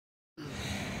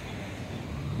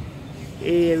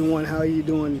Hey everyone, how are you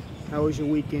doing? How was your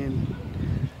weekend?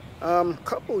 A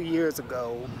couple years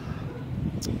ago,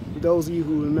 those of you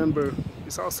who remember,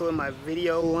 it's also in my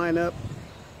video lineup.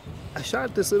 I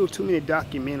shot this little 2-minute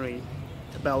documentary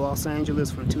about Los Angeles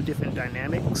from two different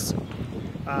dynamics.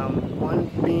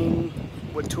 One being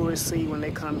what tourists see when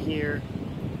they come here,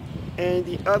 and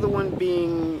the other one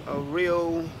being a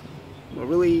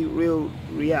really real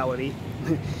reality,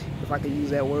 if I could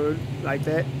use that word like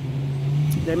that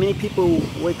many people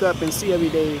wake up and see every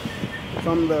day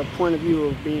from the point of view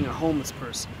of being a homeless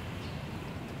person.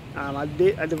 I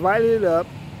divided it up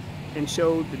and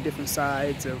showed the different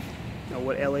sides of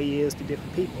what LA is to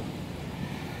different people.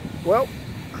 Well,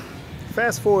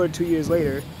 fast forward 2 years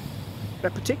later,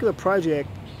 that particular project,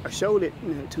 I showed it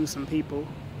to some people,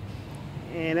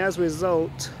 and as a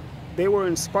result, they were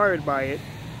inspired by it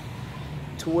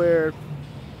to where,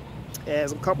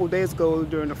 as a couple of days ago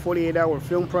during the 48-hour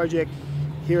film project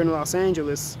here in Los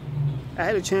Angeles, I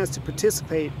had a chance to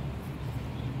participate,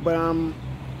 but I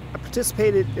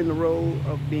participated in the role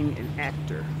of being an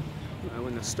actor,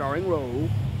 in a starring role,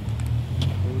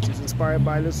 which is inspired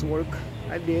by this work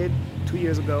I did 2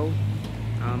 years ago.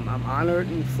 I'm honored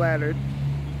and flattered.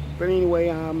 But anyway,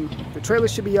 the trailer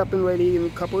should be up and ready in a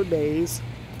couple of days.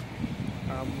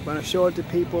 I'm gonna show it to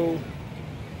people.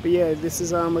 But yeah, this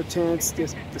is a chance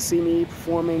to see me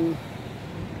performing.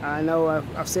 I know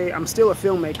I'm still a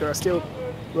filmmaker. I still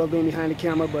love being behind the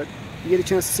camera, but you get a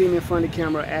chance to see me in front of the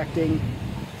camera acting.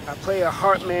 I play a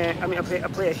heartman. I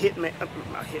play a hitman. A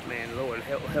hitman. Lord,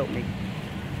 help me.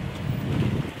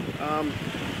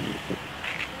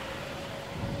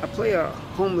 I play a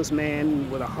homeless man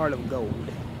with a heart of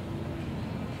gold.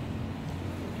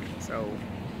 So,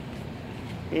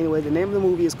 anyway, the name of the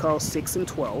movie is called 6 and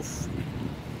 12,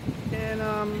 and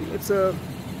it's a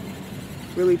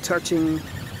really touching,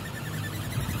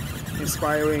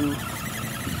 inspiring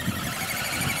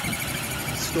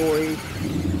story.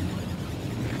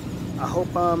 I hope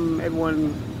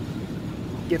everyone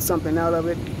gets something out of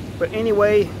it. But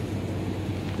anyway,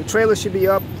 the trailer should be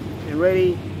up and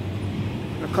ready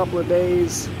in a couple of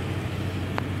days.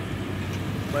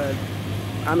 But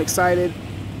I'm excited,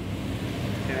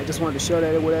 and I just wanted to share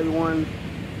that with everyone.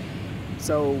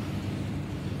 So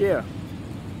yeah.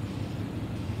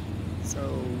 So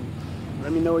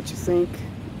let me know what you think.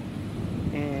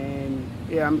 And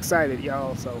yeah, I'm excited,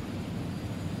 y'all. So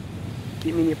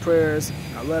keep me in your prayers.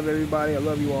 I love everybody. I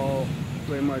love you all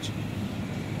very much.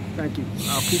 Thank you.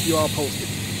 I'll keep you all posted.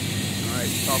 All right.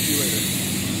 Talk to you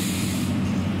later.